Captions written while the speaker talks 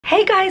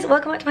Hey guys,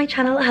 welcome back to my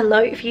channel. Hello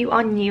if you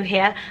are new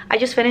here. I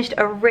just finished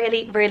a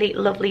really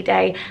lovely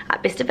day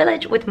at Bicester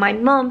Village with my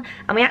mum,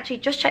 and we actually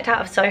just checked out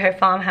of Soho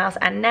Farmhouse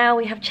and now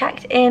we have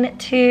checked in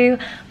to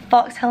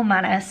FoxHill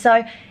Manor.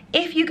 So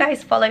if you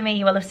guys follow me,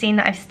 you will have seen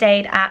that I've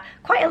stayed at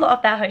quite a lot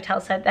of their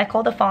hotels. So they're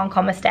called the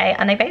Farm Stay,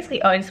 and they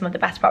basically own some of the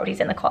best properties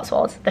in the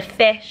Cotswolds. The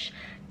Fish,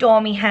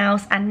 Dormy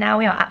House, and now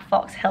we are at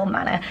FoxHill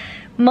Manor.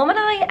 Mum and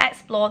I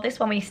explored this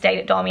when we stayed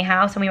at Dormy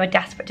House and we were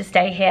desperate to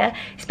stay here.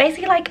 It's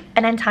basically like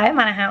an entire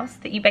manor house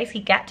that you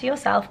basically get to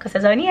yourself because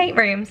there's only 8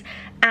 rooms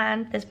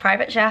and there's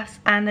private chefs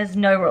and there's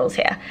no rules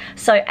here.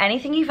 So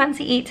anything you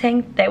fancy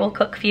eating, they will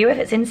cook for you if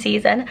it's in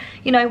season.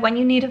 You know, when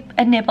you need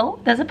a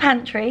nibble, there's a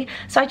pantry.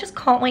 So I just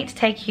can't wait to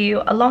take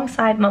you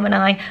alongside Mum and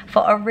I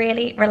for a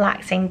really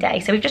relaxing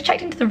day. So we've just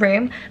checked into the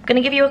room. I'm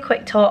gonna give you a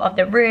quick tour of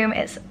the room.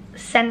 It's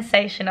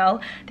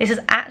sensational. This is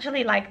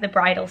actually like the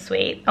bridal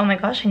suite. Oh my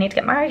gosh, I need to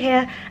get married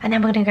here, and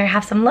then we're gonna go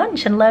have some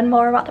lunch and learn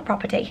more about the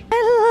property.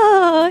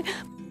 Hello.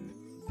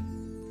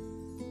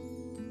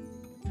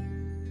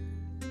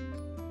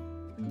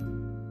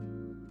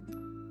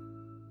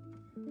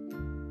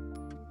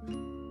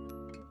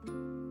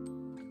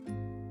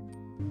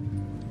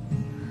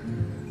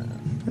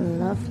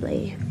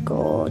 Lovely,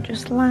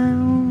 gorgeous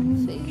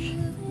lounge.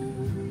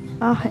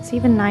 Oh, it's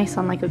even nice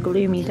on like a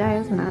gloomy day,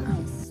 isn't it?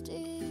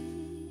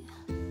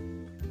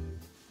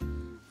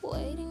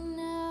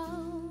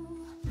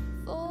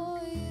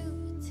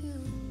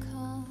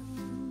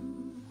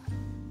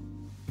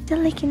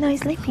 Still licking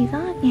those lippies,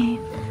 aren't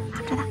you?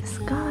 After that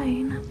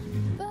scone.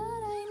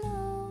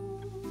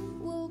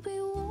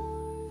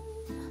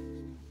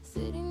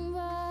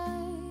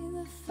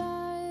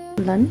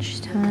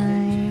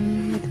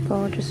 Lunchtime with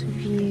gorgeous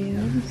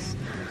views.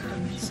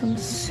 Some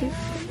soup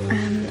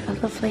and a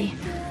lovely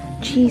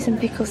cheese and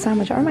pickle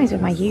sandwich. That reminds me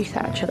of my youth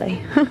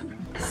actually.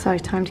 So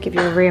time to give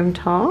you a room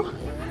tour.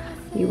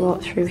 You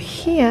walk through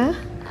here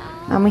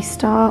and we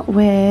start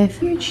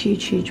with a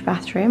huge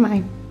bathroom.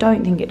 I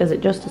don't think it does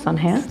it justice on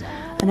here.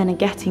 And then a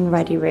getting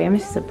ready room.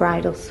 This is a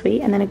bridal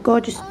suite. And then a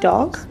gorgeous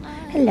dog.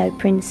 Hello,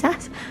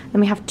 princess.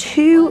 Then we have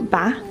 2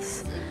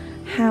 baths.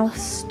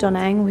 House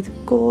stunning with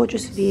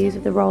gorgeous views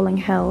of the rolling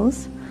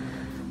hills.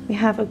 We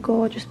have a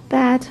gorgeous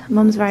bed.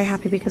 Mum's very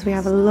happy because we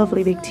have a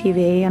lovely big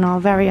TV and our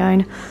very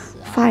own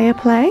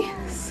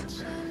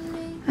fireplace.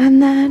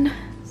 And then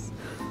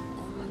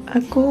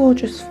a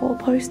gorgeous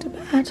 4-poster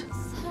bed.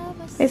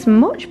 It's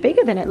much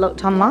bigger than it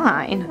looked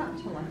online.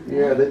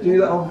 Yeah, they do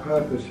that on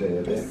purpose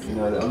here. You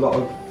know, a lot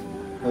of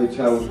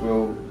hotels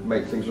will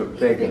make things look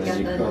big and then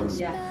you come.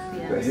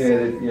 But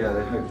here,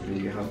 they hopefully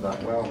you have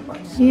that well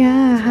faced.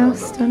 Yeah, how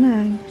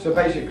stunning. So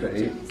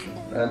basically,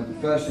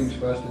 first things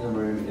first in the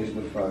room is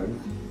the phone.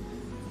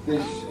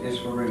 This is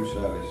for room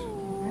service.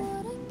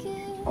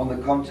 On the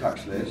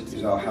contacts list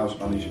is our house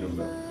manager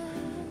number.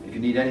 If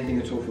you need anything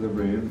at all for the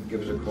room,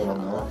 give us a call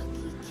on that.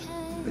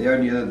 The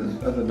only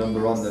other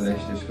number on the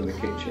list is for the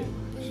kitchen.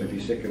 So if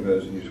you're sick of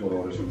us and you just want to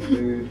order some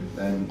food,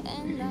 then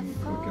you can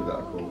give that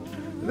a call.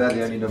 But they're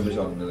the only numbers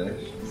on the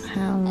list.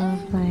 How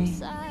lovely.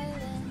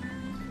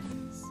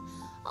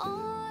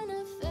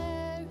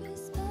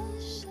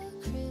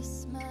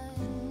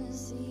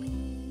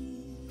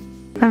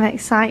 I'm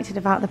excited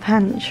about the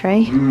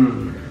pantry.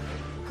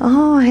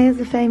 Oh, here's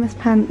the famous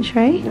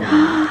pantry.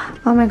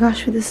 Oh my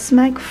gosh, with the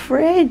Smeg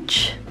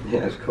fridge.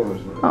 Yeah, it's cool,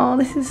 isn't it? Oh,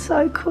 this is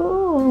so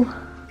cool.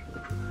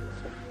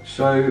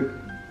 So,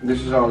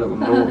 this is our little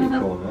naughty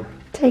corner.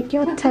 Take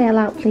your tail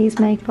out, please,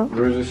 Maple.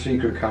 There is a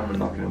secret camera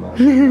knocking them out.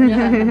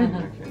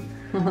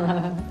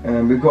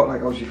 We've got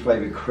like obviously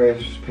flavoured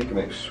crisps, pick and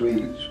mix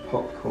sweets,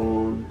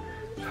 popcorn,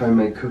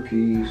 homemade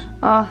cookies.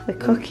 Oh, the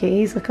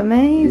cookies look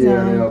amazing.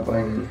 Yeah, they are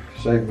banging.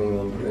 Save me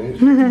one,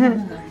 please.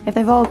 If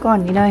they've all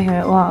gone, you know who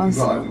it was.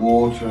 We've got like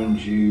water and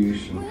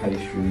juice and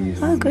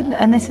pastries. Oh, good.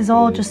 And this is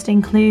all just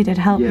included.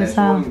 Help yourself. Yeah, it's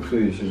all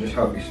included, so just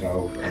help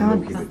yourself. How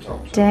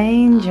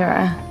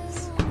dangerous.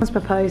 Someone's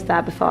proposed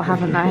there before,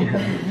 haven't they? Yeah,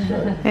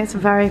 so. It's a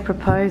very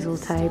proposal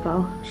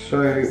table.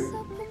 So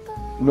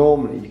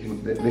normally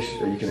it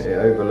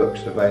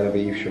overlooks the Vale of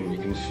Evesham. You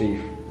can see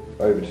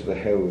over to the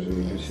hills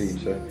and you can see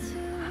to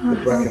the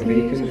Brecon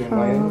Beacons in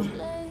Wales.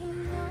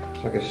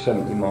 It's like a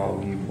 70-mile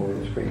viewpoint.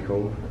 It's pretty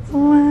cool.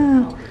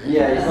 Wow.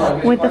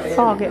 Yeah, with the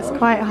fog, it's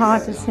quite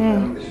hard to see.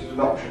 This is an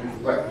option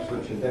for breakfast,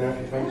 lunch, and dinner if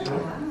you fancy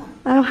it.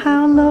 Oh,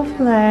 how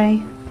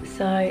lovely.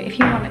 So if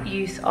you want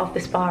use of the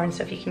spa and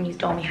stuff, you can use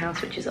Dormy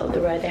House, which is up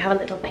the road. They have a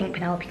little pink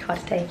Penelope card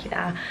to take you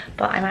there.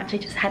 But I'm actually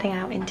just heading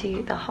out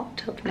into the hot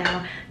tub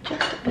now,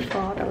 just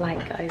before the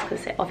light goes,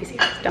 because it obviously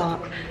gets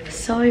dark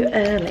so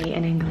early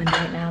in England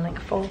right now, like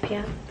 4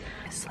 p.m.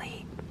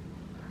 Sleep.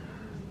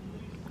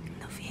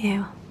 Love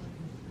you.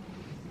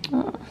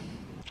 Oh.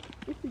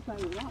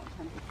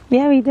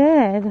 Yeah, we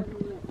did.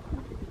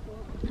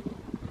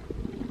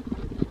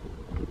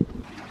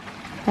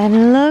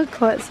 And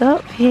look what's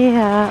up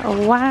here.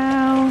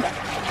 Wow.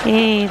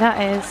 Hey,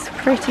 that is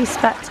pretty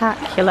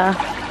spectacular.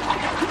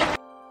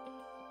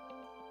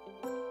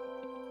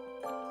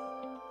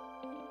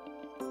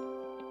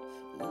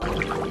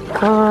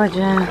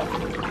 Gorgeous.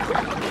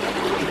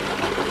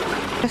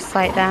 Just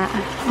like that,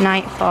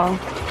 nightfall.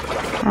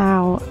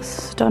 How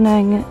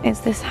stunning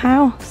is this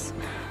house?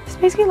 It's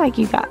basically like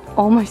you get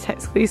almost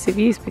exclusive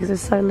use because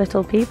there's so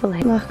little people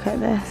here. Look at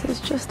this,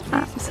 it's just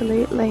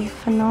absolutely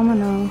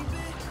phenomenal.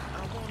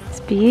 It's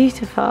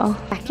beautiful.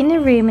 Back in the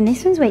room, and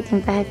this one's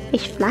waiting for her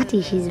fish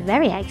flatty. She's a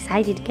very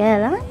excited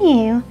girl, aren't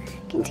you?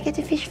 Going to get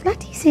a fish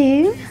flatty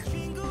soon.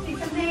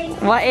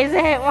 What is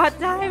it? What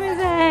time is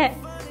it?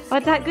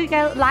 What's that good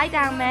girl? Lie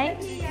down, mate.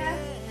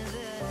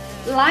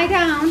 Lie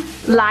down.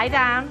 Lie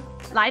down.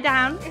 Lie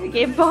down.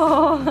 Give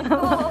ball.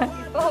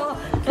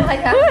 Lie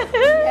down.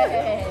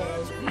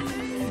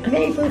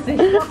 Maple's fish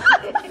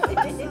flatty.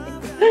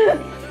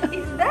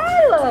 It's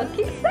there, look.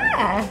 It's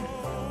there.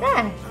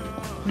 There.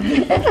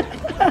 Is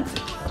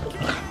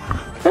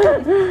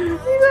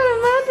that a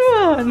mad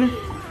one?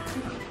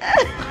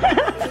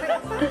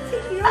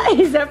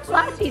 He's a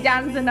flatty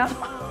dancing up.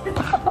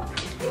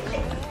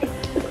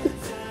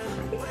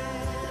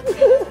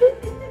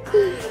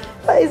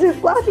 That is a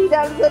flatty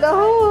dancing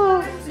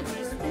up.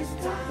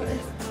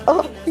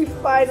 Oh, you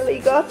finally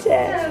got it. So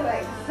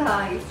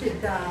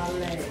excited,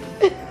 darling.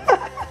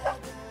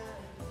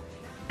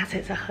 As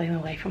it's a home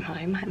away from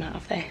home, I'm out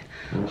of the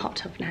hot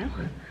tub now.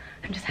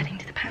 I'm just heading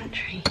to the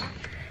pantry.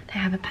 They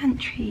have a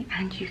pantry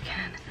and you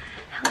can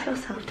help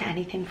yourself to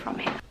anything from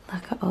here.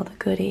 Look at all the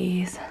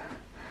goodies.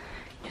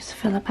 Just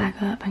fill a bag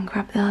up and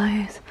grab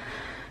those.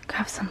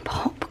 Grab some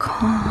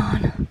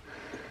popcorn.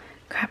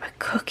 Grab a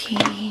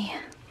cookie.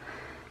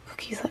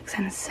 Cookies look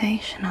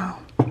sensational.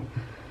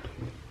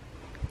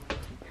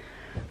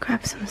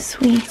 Grab some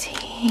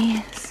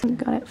sweeties.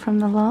 Got it from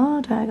the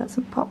larder. I got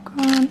some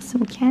popcorn,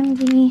 some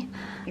candy,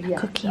 a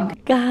cookie.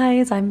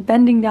 Guys, I'm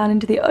bending down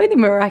into the only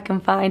mirror I can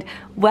find,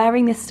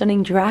 wearing this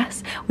stunning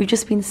dress. We've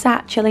just been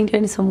sat chilling,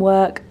 doing some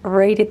work,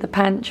 raided the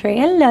pantry.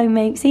 Hello,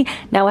 Mapesy.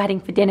 Now we're heading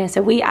for dinner.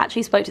 So we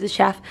actually spoke to the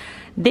chef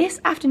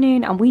this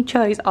afternoon and we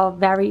chose our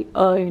very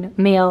own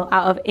meal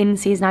out of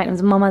in-season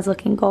items. Mama's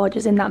looking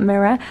gorgeous in that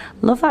mirror.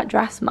 Love that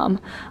dress, Mum.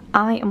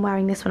 I am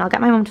wearing this one. I'll get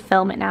my mum to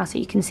film it now so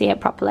you can see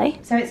it properly.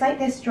 So it's like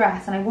this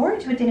dress, and I wore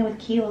it to a dinner with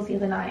Keels the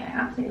other night. I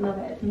absolutely love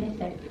it. It's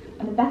knitting.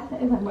 And the best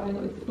bit is I'm wearing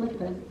it with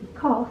slippers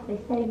because they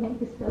say make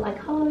this feel like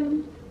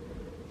home.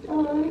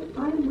 So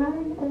I'm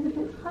wearing it as if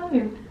it's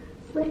home.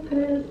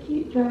 Slippers,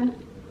 cute dress.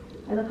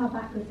 I love how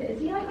backless it is.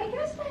 Do you like my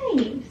dress,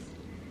 babes?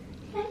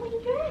 Do you like my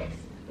dress?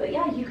 But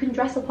yeah, you can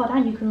dress up or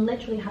down. You can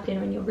literally have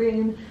dinner in your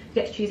room. You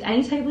get to choose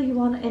any table you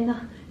want in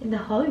the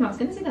home. I was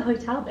going to say the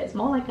hotel, but it's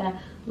more like a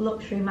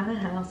luxury manor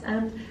house.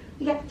 And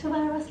we get to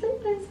wear our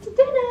slippers to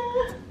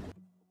dinner.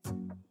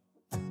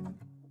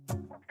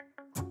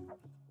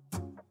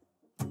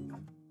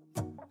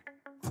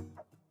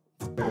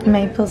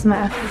 Maple's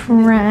met a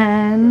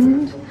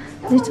friend,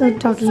 little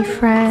doggy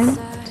friend.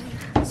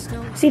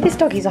 See, this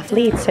doggy's off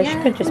lead, so she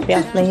could just be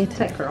off lead.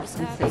 Take her off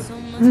and see.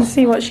 Let's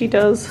see what she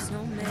does.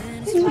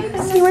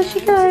 See where she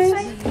goes.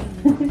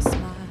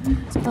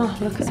 Oh,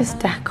 look at this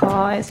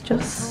decor. It's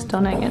just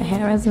stunning in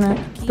here, isn't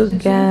it? Good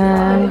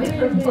girl.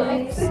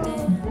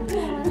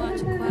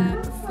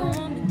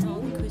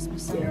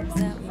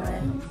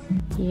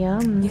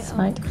 Yum,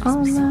 smoked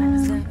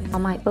almond,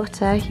 Marmite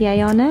butter,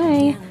 yay or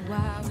nay,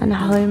 and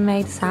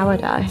homemade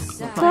sourdough.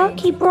 Look,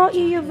 he brought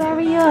you your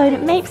very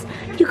own. Mapes,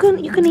 you can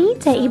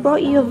eat it. He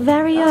brought you your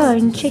very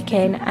own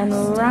chicken and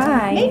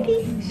rice.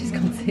 Maybe. She's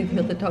gone to see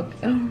the other dog.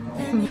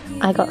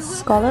 I got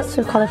scallops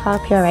with cauliflower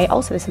puree.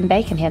 Also, there's some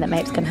bacon here that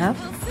Mapes can have.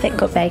 Thick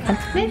cut bacon.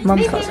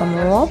 Mum's got some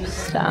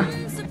lobster.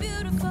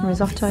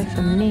 Risotto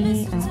for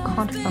me and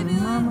cod for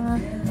Mama.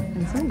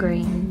 And some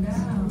greens.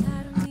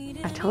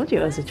 I told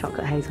you it was a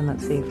chocolate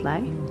hazelnut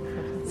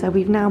souffle. So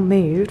we've now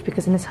moved,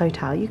 because in this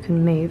hotel you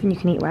can move and you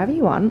can eat wherever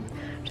you want,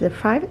 to the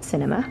private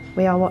cinema.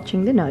 We are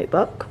watching The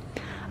Notebook.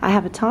 I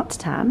have a tarte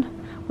tatin,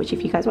 which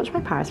if you guys watch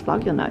my Paris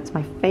vlog, you'll know it's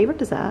my favourite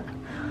dessert.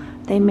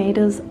 They made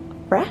us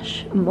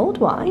fresh mulled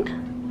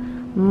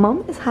wine.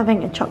 Mum is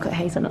having a chocolate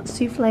hazelnut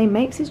souffle.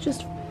 Mapes is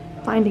just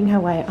finding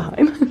her way at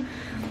home.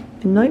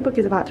 The Notebook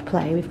is about to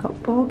play. We've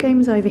got board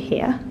games over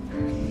here.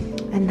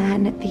 And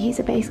then these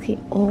are basically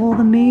all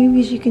the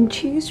movies you can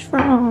choose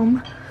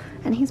from.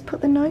 And he's put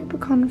The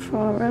Notebook on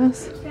for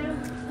us.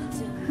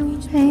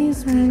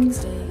 Amazing.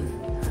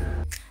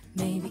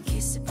 Maybe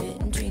kiss a bit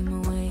and dream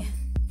away.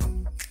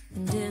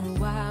 And in a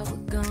while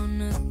we're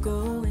gonna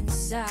go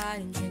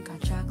inside and drink our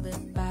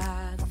chocolate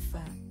by the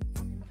fire.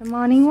 The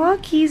morning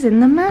walkies in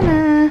the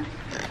manor.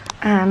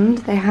 And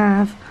they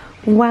have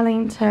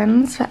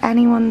Wellingtons for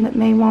anyone that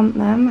may want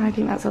them. I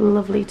think that's a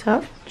lovely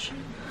touch.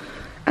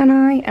 And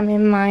I am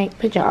in my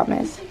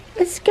pyjamas.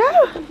 Let's go!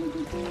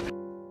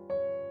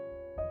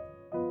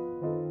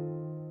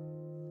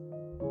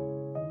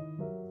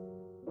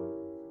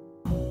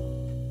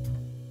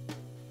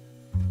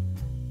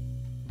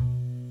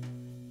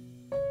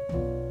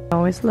 I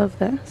always love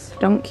this.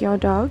 Donkey or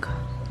dog.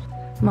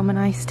 Mum and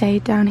I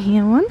stayed down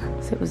here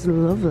once. It was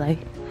lovely.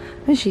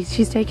 And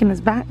she's taken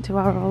us back to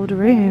our old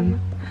room.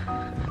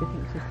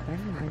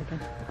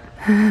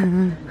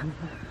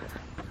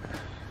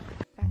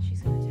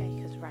 She's going to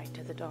take us right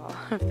to the door.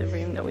 of the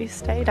room that we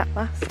stayed at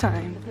last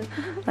time.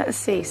 Let's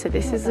see, so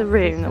this is the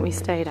room that we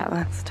stayed at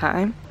last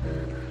time.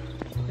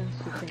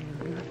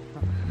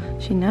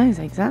 She knows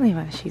exactly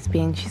where she's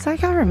been. She's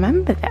like, I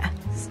remember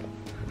this.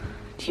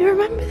 Do you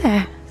remember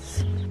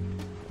this?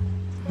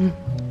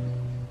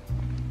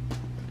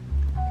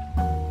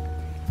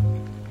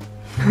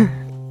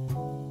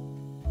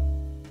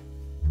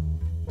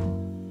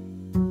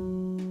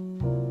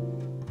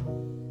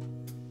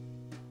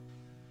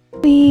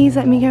 Please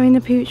let me go in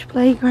the pooch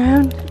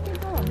playground.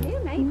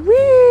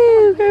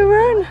 Woo, go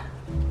run.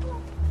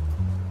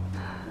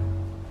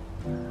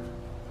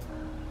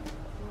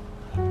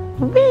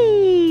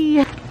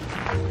 Whee!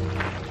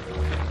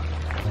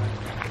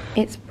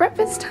 It's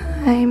breakfast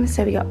time,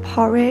 so we got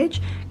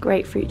porridge,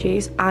 grapefruit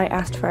juice. I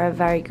asked for a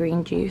very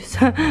green juice.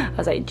 I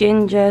was like,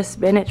 ginger,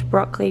 spinach,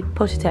 broccoli,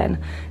 put it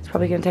in. It's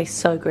probably gonna taste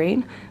so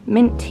green.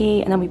 Mint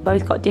tea, and then we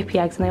both got dippy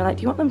eggs, and they were like,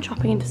 do you want them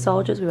chopping into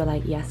soldiers? We were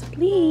like, yes,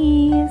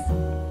 please.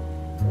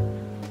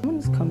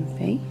 One's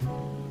comfy.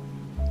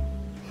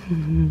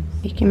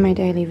 Taking my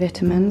daily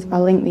vitamins.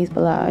 I'll link these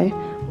below.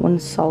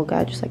 One's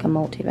Solga, just like a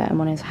multivitamin,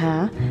 one is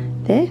hair.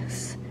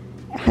 This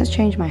has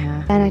changed my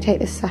hair. And I take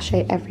this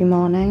sachet every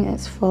morning.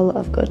 It's full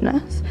of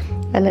goodness.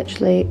 I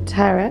literally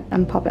tear it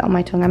and pop it on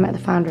my tongue. I met the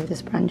founder of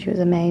this brand, she was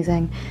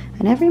amazing.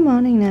 And every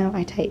morning now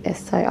I take this,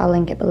 so I'll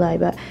link it below.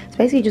 But it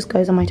basically just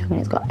goes on my tongue and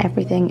it's got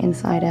everything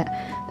inside it.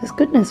 There's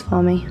goodness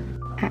for me.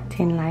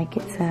 Acting like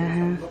it's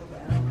her.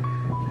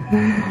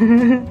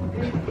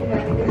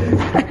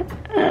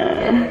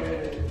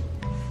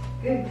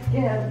 Good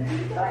girl.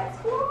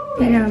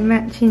 You know,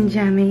 matching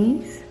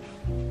jammies.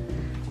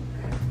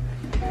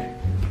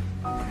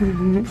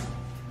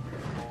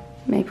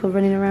 Maple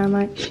running around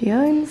like she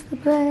owns the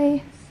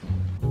place.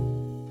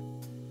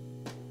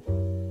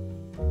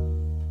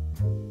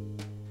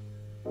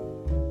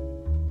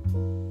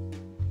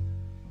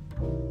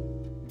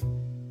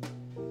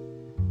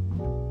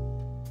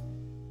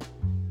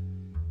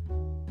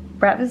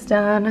 Breakfast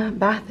done,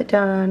 bath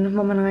done.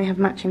 Mum and I have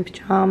matching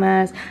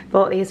pyjamas.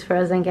 Bought these for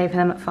us and gave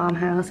them at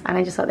Farmhouse, and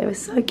I just thought they were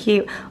so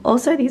cute.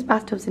 Also, these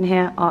bathtubs in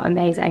here are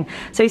amazing.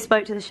 So we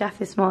spoke to the chef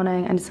this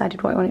morning and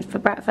decided what we wanted for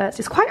breakfast.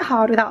 It's quite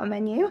hard without a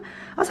menu.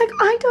 I was like,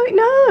 I don't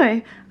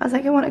know. I was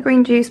like, I want a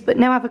green juice but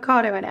no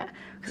avocado in it.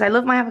 Because I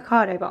love my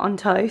avocado, but on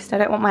toast. I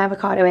don't want my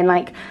avocado in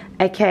like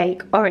a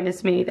cake or in a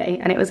smoothie.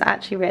 And it was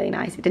actually really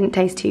nice. It didn't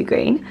taste too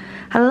green.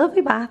 Had a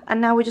lovely bath,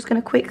 and now we're just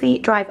going to quickly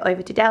drive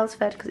over to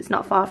Daylesford because it's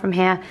not far from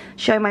here.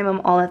 Show my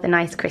mum all of the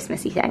nice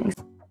Christmassy things.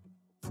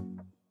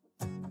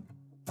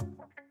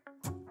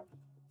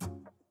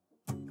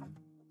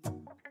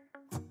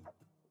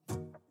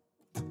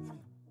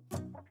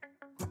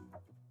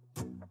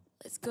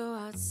 Let's go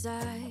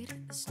outside,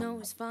 the snow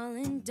is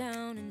falling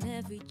down and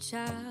every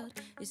child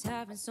is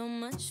having so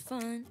much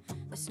fun.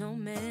 The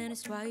snowman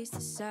is twice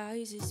the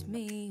size as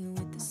me,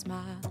 with a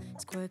smile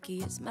as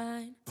quirky as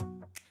mine.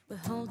 We're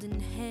holding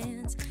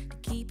hands to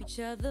keep each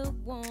other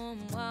warm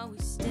while we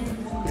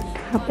stand.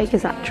 How big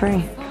is that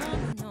tree?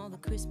 All the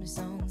Christmas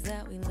songs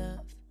that we love.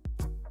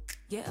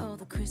 Yeah, all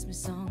the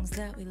Christmas songs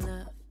that we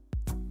love.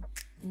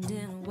 And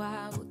in a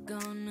while we're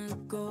gonna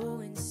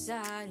go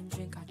inside and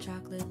drink our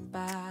chocolate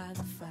by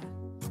the fire.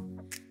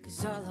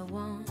 Cause all I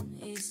want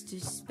is to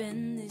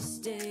spend this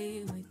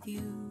day with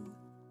you.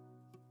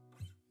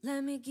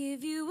 Let me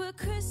give you a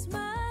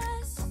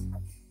Christmas,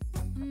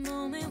 a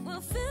moment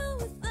we'll fill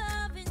with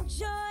love and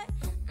joy.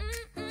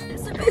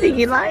 I think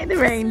you like the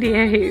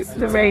reindeer hoops,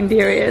 the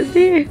reindeer ears, do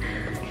you?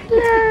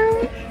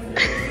 No.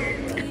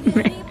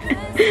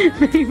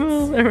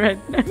 Mabel, the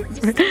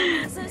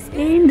red-nosed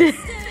reindeer.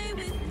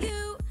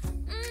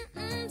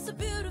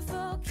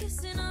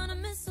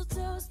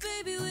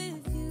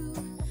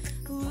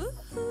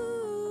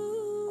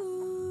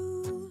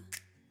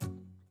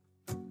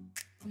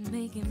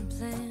 Making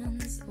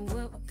plans for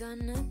what we're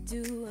gonna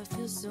do. I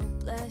feel so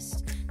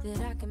blessed that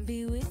I can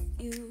be with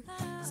you.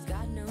 'Cause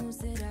God knows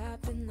that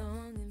I've been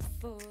longing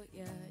for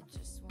you.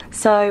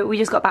 So we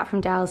just got back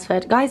from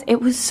Daylesford. Guys, it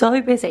was so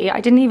busy.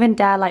 I didn't even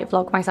dare like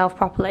vlog myself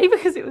properly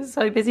because it was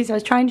so busy. So I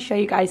was trying to show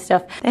you guys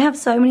stuff. They have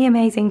so many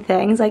amazing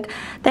things. Like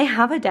they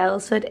have a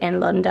Daylesford in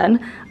London,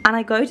 and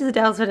I go to the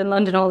Daylesford in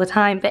London all the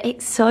time, but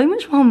it's so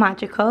much more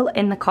magical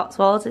in the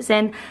Cotswolds. It's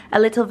in a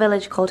little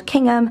village called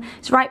Kingham.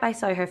 It's right by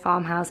Soho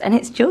Farmhouse, and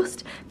it's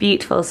just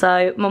beautiful.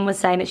 So Mum was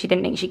saying that she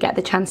didn't think she'd get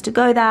the chance to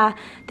go there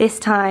this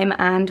time,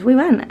 and we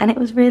went, and it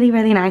was really,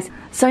 really nice.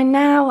 So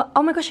now,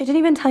 oh my gosh, I didn't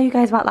even tell you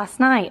guys about last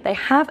night. They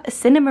have a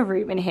cinema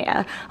room in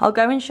here. I'll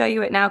go and show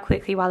you it now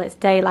quickly while it's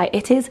daylight.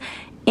 It is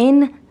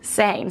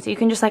insane. So you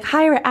can just like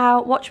hire it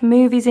out, watch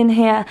movies in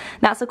here.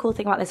 That's the cool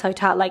thing about this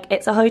hotel. Like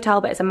it's a hotel,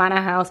 but it's a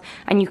manor house,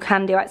 and you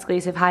can do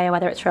exclusive hire,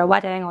 whether it's for a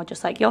wedding or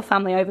just like your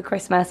family over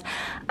Christmas.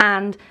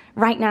 And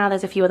right now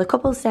there's a few other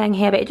couples staying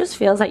here, but it just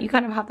feels like you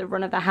kind of have the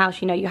run of the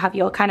house. You know, you have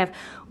your kind of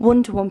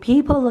one-to-one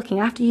people looking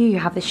after you. You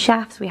have the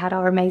chefs. We had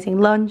our amazing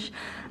lunch.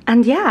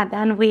 And yeah,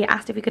 then we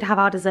asked if we could have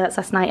our desserts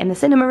last night in the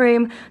cinema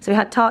room. So we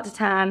had tarte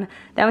tatin,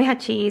 then we had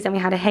cheese, and we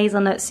had a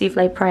hazelnut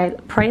souffle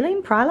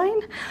praline.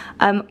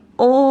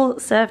 all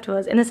served to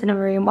us in the cinema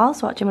room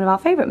whilst watching one of our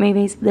favourite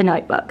movies, The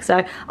Notebook.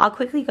 So I'll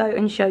quickly go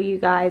and show you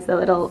guys the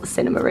little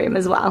cinema room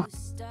as well.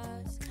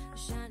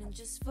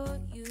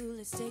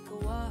 Let's take a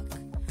walk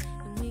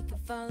and we can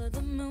follow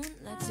the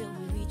moonlight till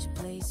we reach a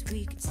place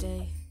we can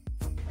stay.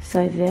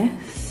 So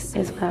this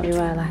is where we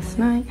were last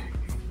night.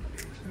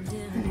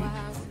 And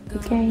it's the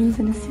games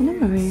in the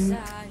cinema room.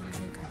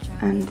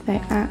 And they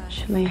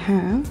actually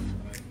have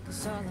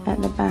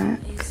at the back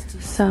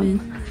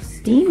some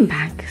bean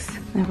bags.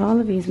 They have all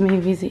of these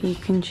movies that you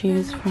can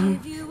choose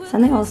from. So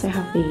then they also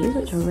have these,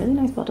 which are really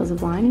nice bottles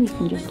of wine, and you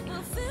can just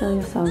fill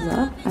yourselves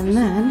up. And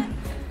then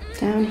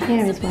down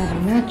here is where the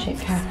magic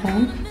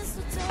happens.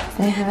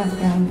 They have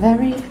their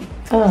very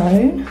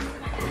own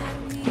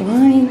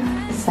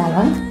wine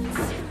cellar.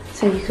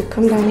 So you could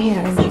come down here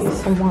and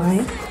choose some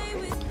wine.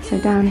 So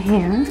down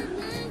here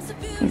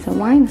is a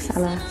wine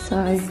cellar.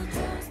 So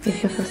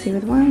if you're fussy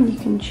with wine, you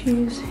can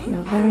choose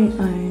your very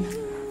own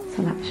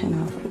selection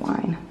of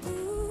wine.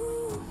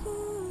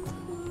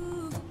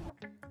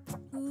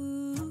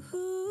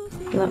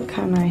 Look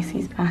how nice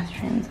these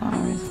bathrooms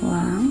are as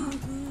well.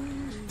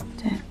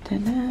 Da, da,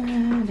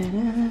 da, da,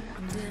 da.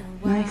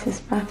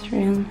 Nicest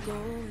bathroom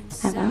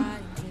ever.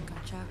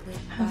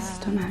 How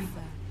stunning.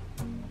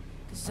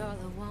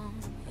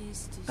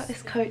 Got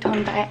this coat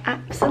on that I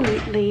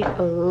absolutely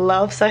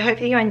love, so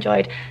hopefully you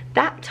enjoyed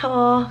that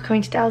tour,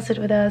 coming to Daylesford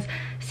with us,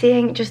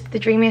 seeing just the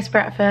dreamiest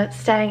breakfast,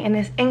 staying in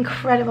this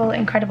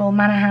incredible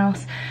manor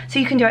house. So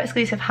you can do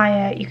exclusive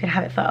hire, you can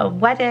have it for a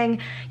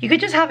wedding, you could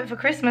just have it for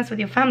Christmas with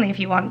your family if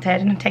you wanted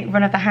and take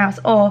run of the house,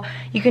 or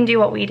you can do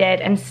what we did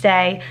and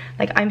stay,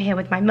 like I'm here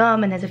with my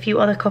mum and there's a few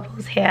other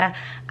couples here,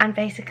 and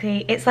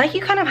basically it's like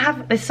you kind of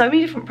have, there's so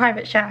many different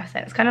private chefs,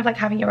 and it's kind of like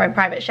having your own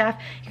private chef.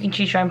 You can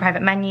choose your own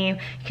private menu,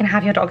 you can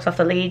have your dogs off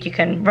the lead, you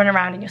can run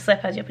around in your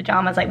slippers, your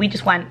pajamas. Like we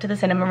just went to the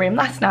cinema room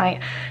last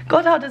night,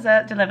 got our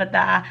dessert delivered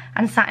there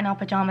and sat in our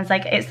pajamas.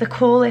 Like it's the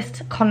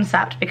coolest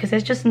concept because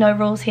there's just no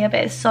rules here, but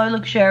it's so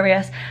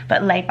luxurious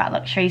but laid back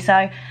luxury.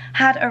 So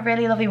had a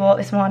really lovely walk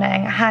this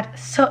morning, had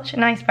such a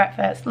nice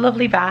breakfast,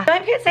 lovely bath. Don't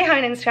forget to say hi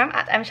on Instagram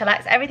at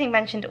emtalks. Everything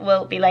mentioned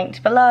will be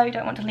linked below.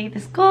 Don't want to leave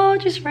this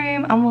gorgeous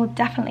room, and we'll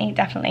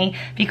definitely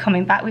be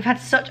coming back. We've had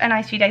such a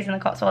nice few days in the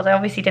Cotswolds. I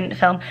obviously didn't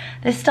film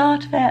the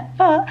start of it,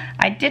 but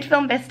I did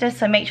film Vistas,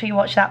 so make sure you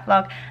watch that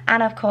vlog.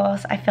 And of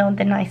course I filmed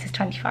the nicest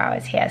 24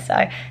 hours here,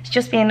 so it's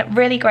just been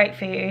really great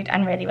food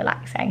and really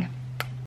relaxing.